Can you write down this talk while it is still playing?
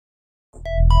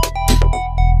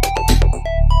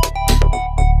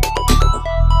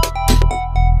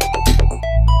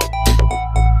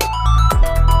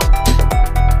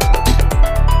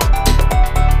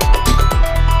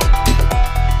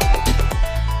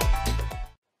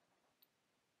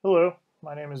Hello,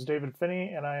 my name is David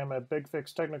Finnie and I am a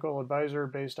BigFix technical advisor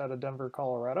based out of Denver,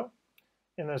 Colorado.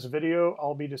 In this video,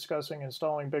 I'll be discussing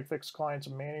installing BigFix clients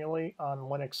manually on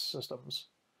Linux systems.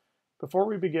 Before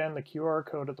we begin, the QR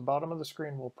code at the bottom of the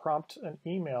screen will prompt an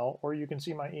email, or you can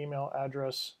see my email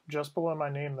address just below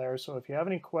my name there, so if you have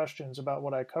any questions about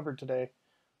what I covered today,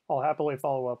 I'll happily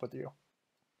follow up with you.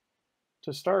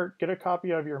 To start, get a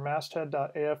copy of your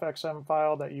masthead.afxm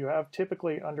file that you have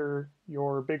typically under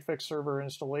your BigFix server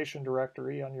installation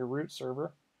directory on your root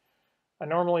server. I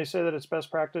normally say that it's best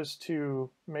practice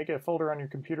to make a folder on your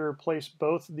computer, place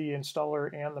both the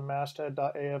installer and the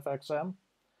masthead.afxm,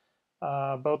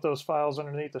 both those files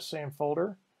underneath the same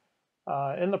folder.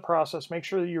 In the process, make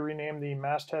sure that you rename the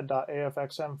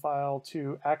masthead.afxm file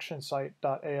to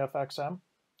actionsite.afxm.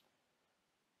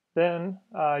 Then,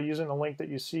 using the link that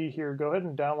you see here, go ahead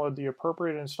and download the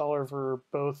appropriate installer for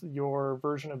both your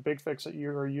version of BigFix that you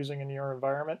are using in your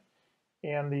environment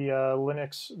and the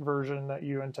Linux version that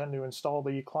you intend to install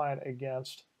the client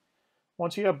against.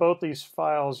 Once you have both these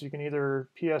files, you can either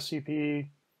PSCP,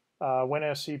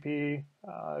 WinSCP,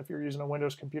 if you're using a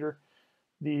Windows computer,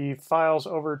 the files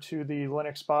over to the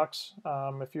Linux box.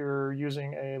 If you're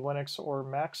using a Linux or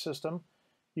Mac system,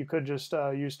 you could just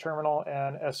use terminal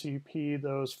and SCP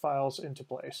those files into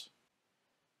place.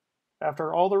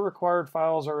 After all the required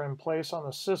files are in place on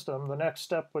the system, the next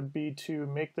step would be to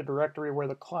make the directory where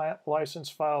the client license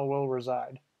file will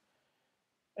reside.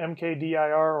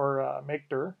 mkdir or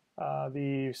makedir,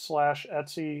 the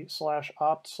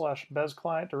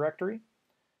 /etc/opt/bezclient directory,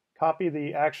 copy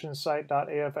the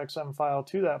actionsite.afxm file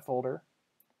to that folder,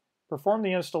 perform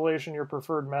the installation your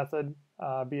preferred method,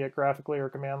 be it graphically or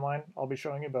command line. I'll be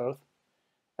showing you both.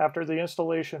 After the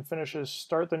installation finishes,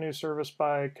 start the new service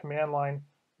by command line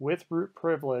with root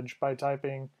privilege by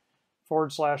typing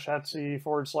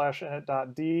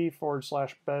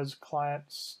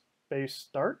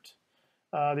 /etc/init.d/bezclient_start.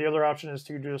 The other option is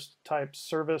to just type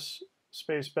service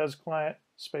 /bezclient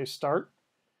 /start.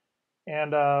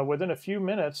 And within a few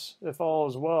minutes, if all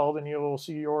is well, then you will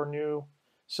see your new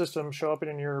system show up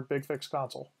in your BigFix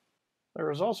console. There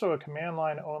is also a command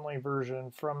line only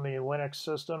version from the Linux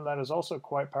system that is also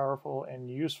quite powerful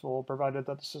and useful, provided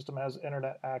that the system has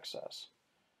internet access.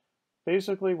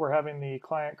 Basically, we're having the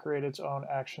client create its own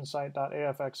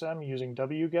actionsite.afxm using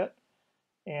wget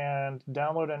and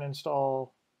download and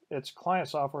install its client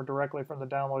software directly from the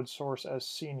download source as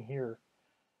seen here.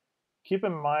 Keep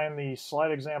in mind the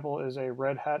slide example is a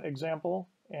Red Hat example,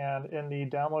 and in the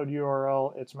download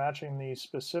URL, it's matching the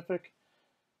specific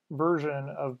version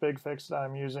of BigFix that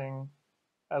I'm using,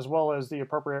 as well as the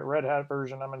appropriate Red Hat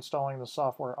version I'm installing the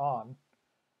software on.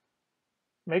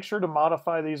 Make sure to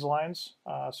modify these lines.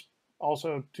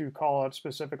 Also to call out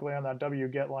specifically on that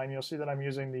wget line, you'll see that I'm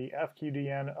using the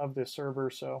FQDN of this server,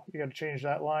 so you got to change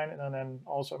that line, and then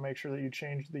also make sure that you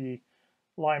change the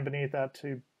line beneath that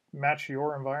to match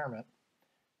your environment.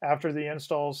 After the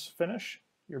installs finish,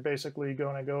 you're basically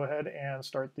going to go ahead and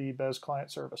start the Bez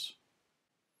client service.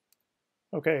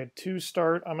 Okay, to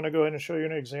start, I'm going to go ahead and show you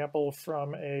an example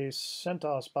from a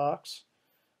CentOS box.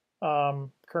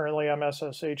 Currently, I'm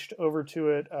SSH'd over to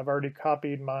it. I've already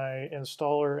copied my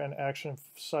installer and action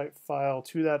site file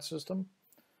to that system.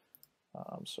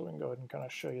 So we can go ahead and kind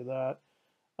of show you that.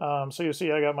 So you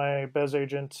see I got my Bez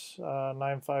agent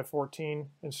 9514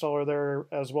 installer there,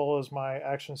 as well as my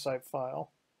action site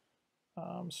file.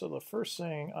 So the first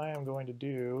thing I am going to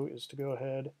do is to go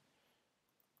ahead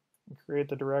and create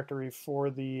the directory for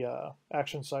the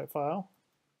action site file.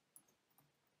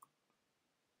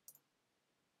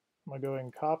 I'm going to go ahead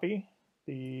and copy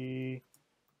the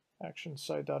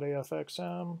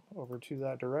actionsite.afxm over to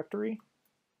that directory.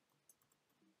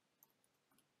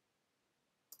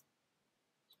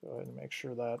 Let's go ahead and make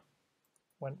sure that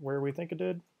went where we think it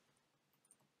did.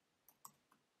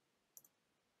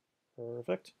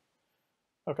 Perfect.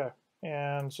 Okay,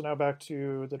 and so now back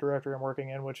to the directory I'm working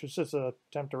in, which is just a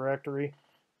temp directory.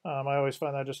 I always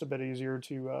find that just a bit easier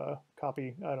to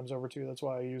copy items over to. That's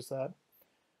why I use that.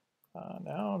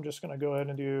 Now I'm just going to go ahead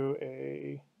and do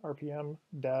a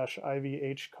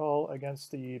rpm-ivh call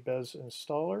against the Bez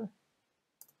installer.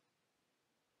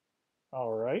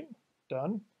 All right,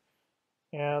 done.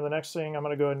 And the next thing I'm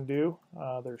going to go ahead and do,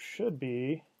 there should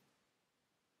be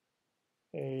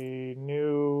a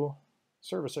new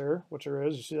service error, which there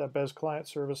is. You see that Bez client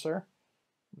service there.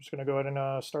 I'm just going to go ahead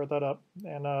and start that up.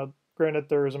 And granted,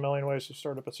 there is a million ways to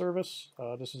start up a service.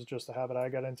 This is just the habit I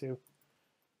got into.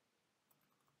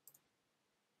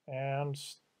 And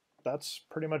that's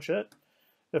pretty much it.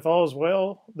 If all is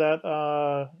well, that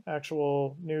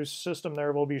actual new system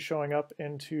there will be showing up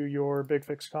into your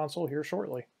BigFix console here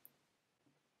shortly.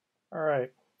 All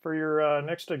right, for your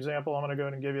next example, I'm going to go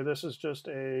ahead and give you, this is just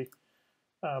a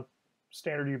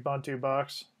standard Ubuntu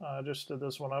box. Just did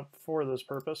this one up for this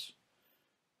purpose.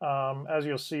 As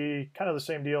you'll see, kind of the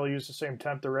same deal. Use the same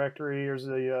temp directory. Here's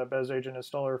the Bez agent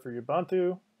installer for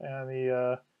Ubuntu and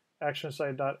the action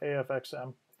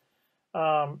site.afxm.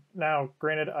 Now,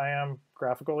 granted, I am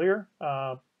graphical here,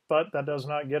 but that does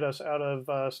not get us out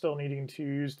of still needing to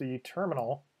use the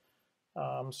terminal.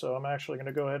 So I'm actually going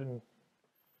to go ahead and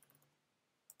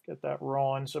get that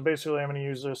rolling. So basically, I'm going to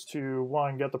use this to,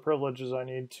 one, get the privileges I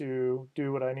need to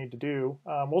do what I need to do.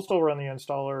 We'll still run the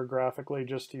installer graphically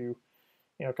just to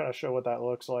kind of show what that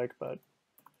looks like, but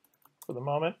for the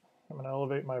moment, I'm going to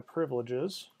elevate my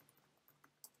privileges.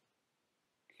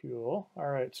 Cool. All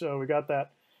right, so we got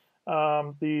that.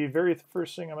 The very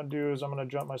first thing I'm going to do is I'm going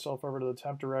to jump myself over to the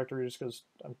temp directory just because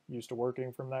I'm used to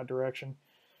working from that direction.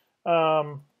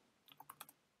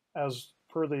 As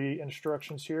per the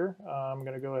instructions here, I'm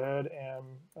going to go ahead and,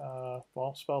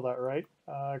 well, spell that right,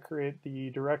 create the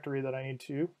directory that I need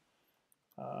to,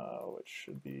 which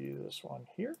should be this one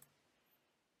here.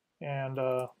 And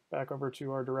back over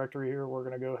to our directory here, we're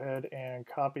going to go ahead and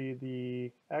copy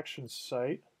the action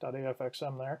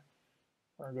site.afxm there.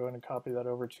 We're going to go ahead and copy that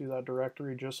over to that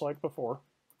directory just like before.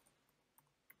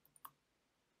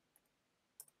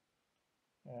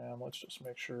 And let's just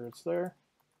make sure it's there.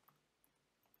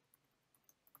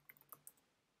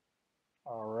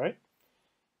 All right.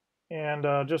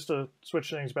 And just to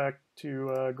switch things back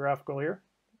to graphical here,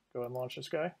 go ahead and launch this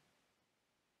guy.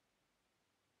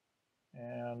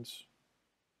 And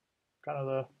kind of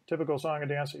the typical song and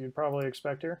dance that you'd probably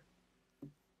expect here.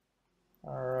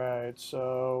 All right,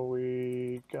 so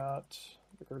we got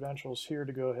the credentials here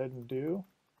to go ahead and do.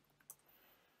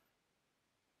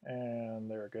 And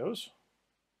there it goes.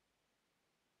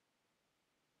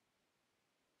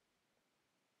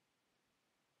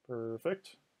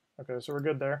 Perfect. Okay, so we're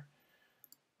good there.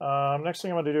 Next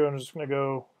thing I'm going to do, I'm just going to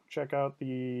go check out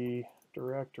the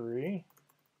directory.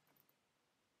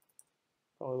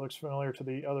 Probably looks familiar to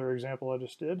the other example I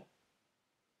just did.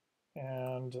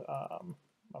 And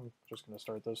I'm just going to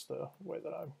start this the way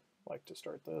that I like to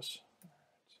start this.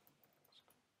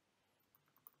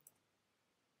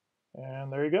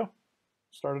 And there you go.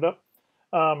 Start it up.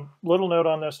 Little note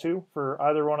on this too, for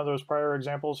either one of those prior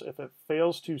examples, if it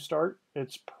fails to start,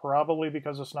 it's probably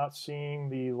because it's not seeing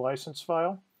the license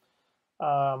file.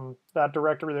 That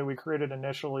directory that we created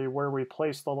initially where we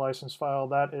placed the license file,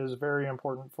 that is very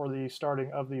important for the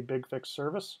starting of the BigFix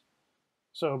service.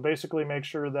 So basically make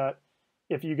sure that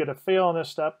if you get a fail in this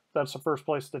step, that's the first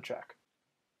place to check.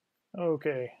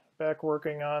 Okay, back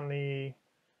working on the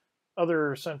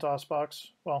other CentOS box.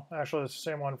 Well, actually it's the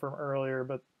same one from earlier,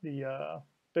 but the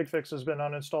BigFix has been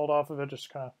uninstalled off of it.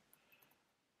 Just kind of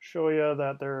show you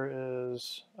that there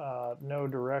is no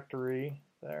directory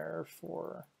there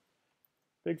for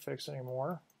BigFix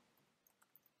anymore.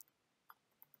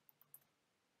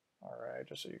 All right,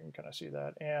 just so you can kind of see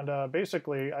that. And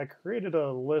basically, I created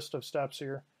a list of steps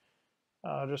here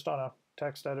just on a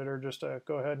text editor just to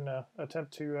go ahead and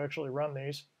attempt to actually run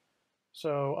these.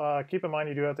 So keep in mind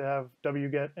you do have to have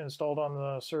wget installed on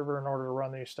the server in order to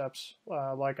run these steps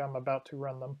like I'm about to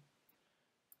run them.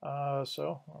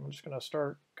 So I'm just going to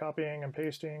start copying and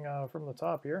pasting from the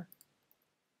top here.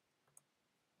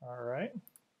 All right.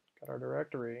 Got our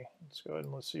directory. Let's go ahead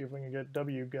and let's see if we can get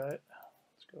wget.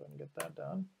 Let's go ahead and get that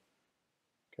done.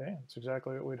 Okay, that's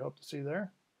exactly what we'd hope to see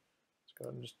there. Let's go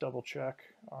ahead and just double check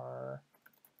our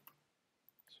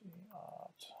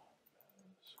opt.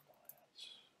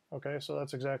 Okay, so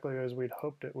that's exactly as we'd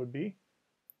hoped it would be.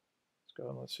 Let's go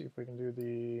and let's see if we can do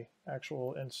the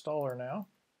actual installer now.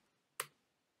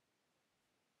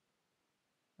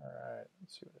 All right,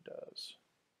 let's see what it does.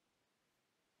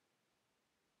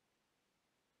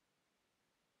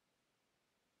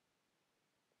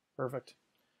 Perfect.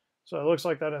 So it looks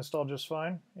like that installed just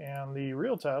fine. And the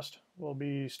real test will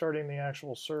be starting the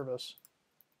actual service.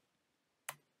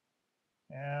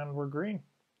 And we're green.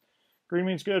 Green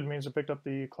means good. It means it picked up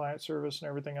the client service and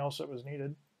everything else that was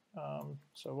needed.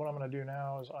 So what I'm going to do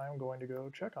now is I'm going to go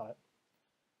check on it.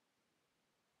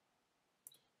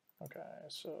 Okay,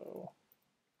 so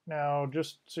now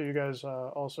just so you guys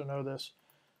also know this,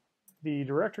 the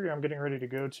directory I'm getting ready to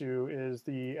go to is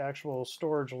the actual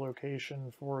storage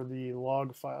location for the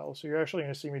log file. So you're actually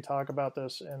going to see me talk about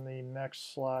this in the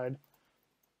next slide.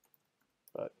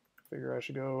 But I figure I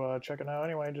should go check it out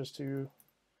anyway just to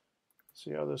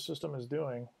see how this system is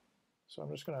doing. So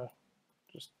I'm just going to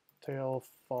just tail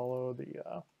follow the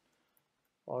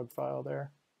log file there.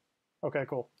 Okay,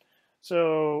 cool.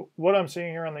 So what I'm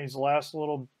seeing here on these last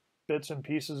little bits and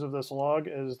pieces of this log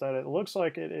is that it looks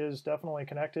like it is definitely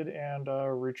connected and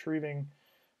retrieving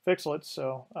fixlets.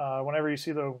 So whenever you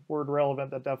see the word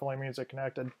relevant, that definitely means it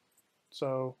connected.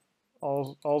 So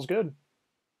all's good.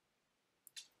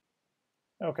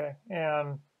 Okay,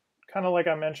 and kind of like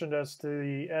I mentioned as to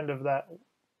the end of that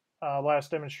last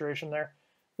demonstration there,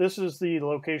 this is the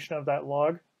location of that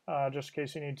log, just in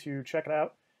case you need to check it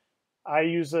out. I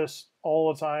use this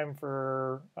all the time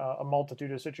for a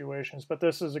multitude of situations, but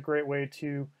this is a great way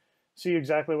to see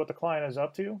exactly what the client is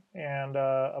up to, and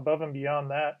above and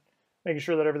beyond that, making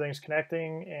sure that everything's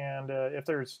connecting, and if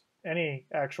there's any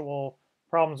actual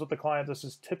problems with the client, this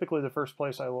is typically the first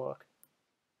place I look.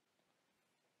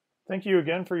 Thank you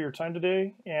again for your time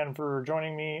today and for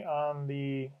joining me on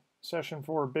the session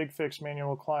for BigFix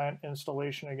manual client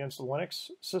installation against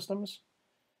Linux systems.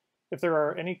 If there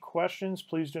are any questions,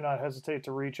 please do not hesitate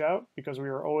to reach out because we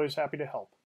are always happy to help.